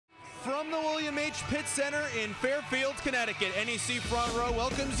CMH Pitt Center in Fairfield, Connecticut. NEC Front Row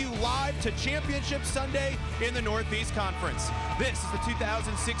welcomes you live to Championship Sunday in the Northeast Conference. This is the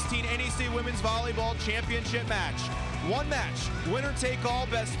 2016 NEC Women's Volleyball Championship match. One match, winner take all,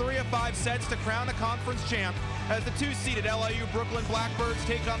 best 3 of 5 sets to crown a conference champ as the 2-seeded LIU Brooklyn Blackbirds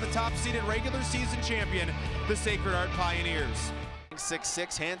take on the top-seeded regular season champion, the Sacred Heart Pioneers.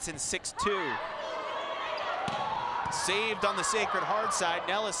 6'6", Hansen 6'2". Saved on the Sacred Heart side.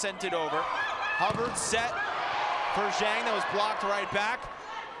 Nellis sent it over. Hubbard set for Zhang. That was blocked right back.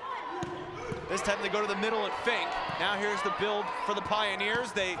 This time they go to the middle at Fink. Now here's the build for the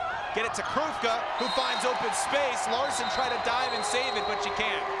Pioneers. They get it to Krufka, who finds open space. Larson tried to dive and save it, but she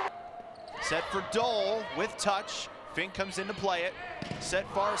can't. Set for Dole with touch. Fink comes in to play it. Set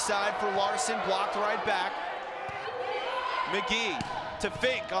far side for Larson, blocked right back. McGee to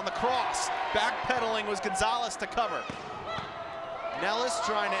Fink on the cross. Backpedaling was Gonzalez to cover. Nellis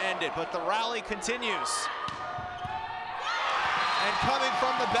trying to end it, but the rally continues. And coming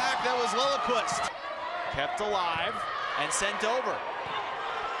from the back, that was Lilliquist. Kept alive and sent over.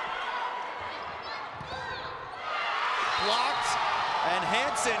 Blocked, and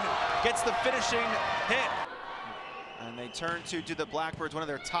Hansen gets the finishing hit. And they turn to the Blackbirds, one of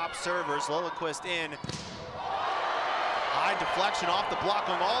their top servers. Lilliquist in. High deflection off the block,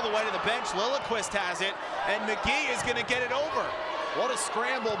 going all the way to the bench. Lilliquist has it, and McGee is going to get it over. What a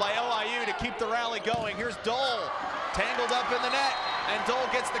scramble by LIU to keep the rally going. Here's Dole, tangled up in the net, and Dole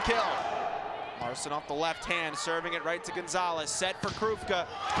gets the kill. Larson off the left hand, serving it right to Gonzalez. Set for Krufka,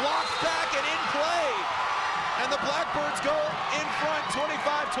 blocked back and in play. And the Blackbirds go in front,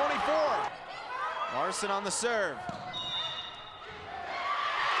 25-24. Larson on the serve.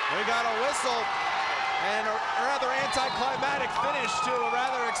 We got a whistle. And a rather anticlimactic finish to a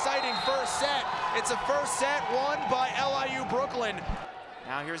rather exciting first set. It's a first set won by LIU Brooklyn.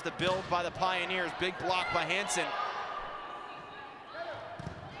 Now here's the build by the Pioneers. Big block by Hansen.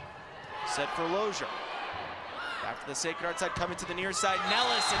 Set for Lozier. Back to the Sacred Heart side, coming to the near side.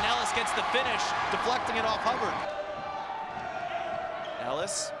 Nellis, and Nellis gets the finish, deflecting it off Hubbard.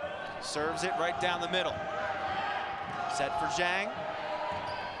 Nellis serves it right down the middle. Set for Zhang.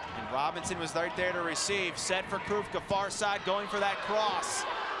 And Robinson was right there to receive. Set for Krufka, far side, going for that cross.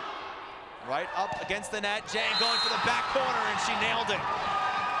 Right up against the net. Zhang going for the back corner, and she nailed it.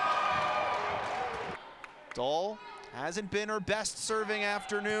 Dole hasn't been her best serving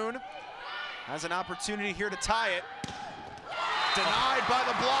afternoon. Has an opportunity here to tie it. Denied by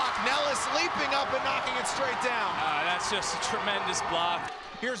the block. Nellis leaping up and knocking it straight down. That's just a tremendous block.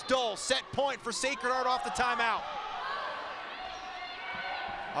 Here's Dole, set point for Sacred Heart off the timeout.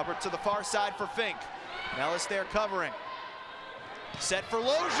 Hubbard to the far side for Fink. Nellis there covering. Set for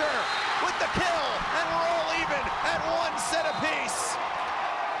Lozier with the kill, and we're all even at 1 set apiece.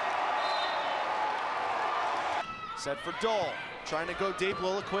 Set for Dole, trying to go deep.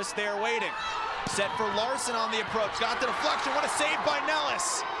 Lilliquist there waiting. Set for Larson on the approach. Got the deflection. What a save by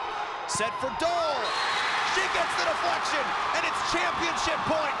Nellis. Set for Dole. She gets the deflection, and it's championship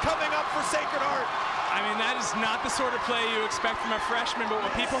point coming up for Sacred Heart. I mean, that is not the sort of play you expect from a freshman, but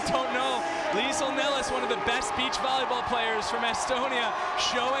what people don't know, Liesl Nellis, one of the best beach volleyball players from Estonia,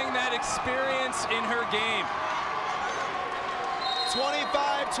 showing that experience in her game.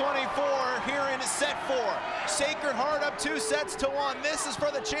 25-24 here in set 4. Sacred Heart up 2 sets to 1. This is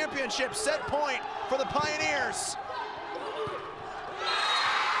for the championship. Set point for the Pioneers.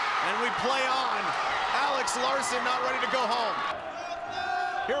 And we play on. Alex Larson not ready to go home.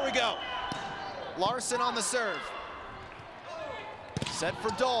 Here we go. Larson on the serve. Set for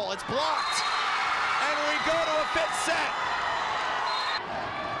Dole, it's blocked. And we go to a 5th set.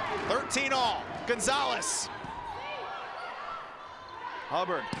 13 all, Gonzalez.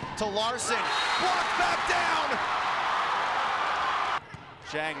 Hubbard to Larson, blocked back down.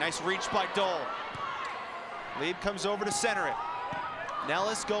 Zhang, nice reach by Dole. Lieb comes over to center it.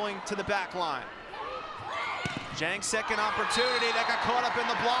 Nellis going to the back line. Zhang's second opportunity, that got caught up in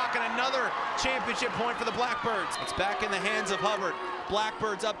the block, and another championship point for the Blackbirds. It's back in the hands of Hubbard.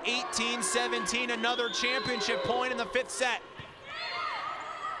 Blackbirds up 18-17, another championship point in the 5th set.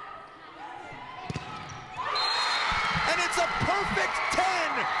 And it's a perfect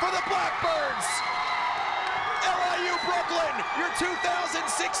 10 for the Blackbirds. LIU Brooklyn, your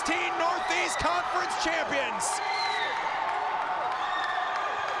 2016 Northeast Conference champions.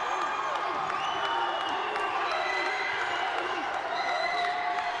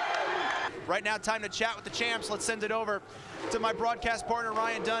 Right now, time to chat with the champs. Let's send it over to my broadcast partner,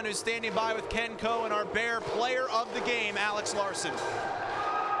 Ryan Dunn, who's standing by with Ken Coe and our Bear player of the game, Alex Larson.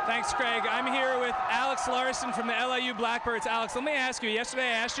 Thanks, Craig. I'm here with Alex Larson from the LIU Blackbirds. Alex, let me ask you, yesterday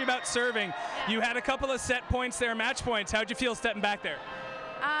I asked you about serving. You had a couple of set points there, match points. How'd you feel stepping back there?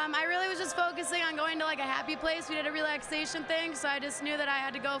 I really was just focusing on going to like a happy place. We did a relaxation thing, so I just knew that I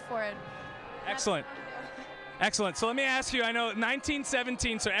had to go for it. Excellent. Excellent. So let me ask you, I know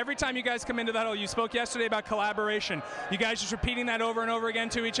 1917, so every time you guys come into the huddle, you spoke yesterday about collaboration. You guys just repeating that over and over again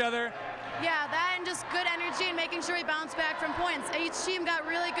to each other? Yeah, that and just good energy and making sure we bounce back from points. Each team got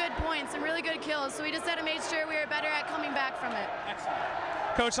really good points and really good kills, so we just had to make sure we were better at coming back from it. Excellent.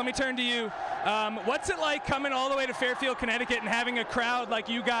 Coach, let me turn to you. What's it like coming all the way to Fairfield, Connecticut and having a crowd like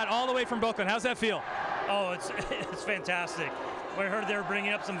you got all the way from Brooklyn? How's that feel? Oh, it's fantastic. When I heard they were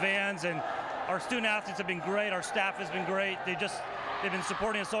bringing up some vans, and our student athletes have been great. Our staff has been great. They've been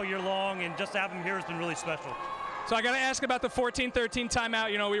supporting us all year long, and just to have them here has been really special. So I got to ask about the 14-13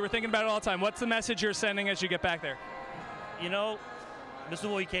 timeout. You know, we were thinking about it all the time. What's the message you're sending as you get back there? You know, this is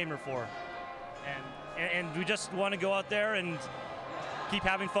what we came here for, and we just want to go out there and keep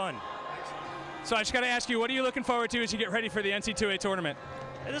having fun. So I just got to ask you, what are you looking forward to as you get ready for the NC2A tournament?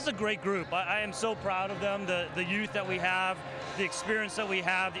 This is a great group. I am so proud of them, the youth that we have, the experience that we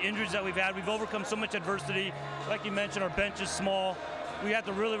have, the injuries that we've had. We've overcome so much adversity. Like you mentioned, our bench is small. We have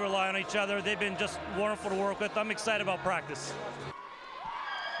to really rely on each other. They've been just wonderful to work with. I'm excited about practice.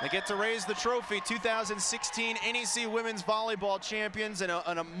 They get to raise the trophy, 2016 NEC Women's Volleyball Champions, and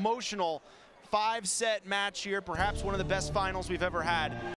an emotional 5-set match here, perhaps one of the best finals we've ever had.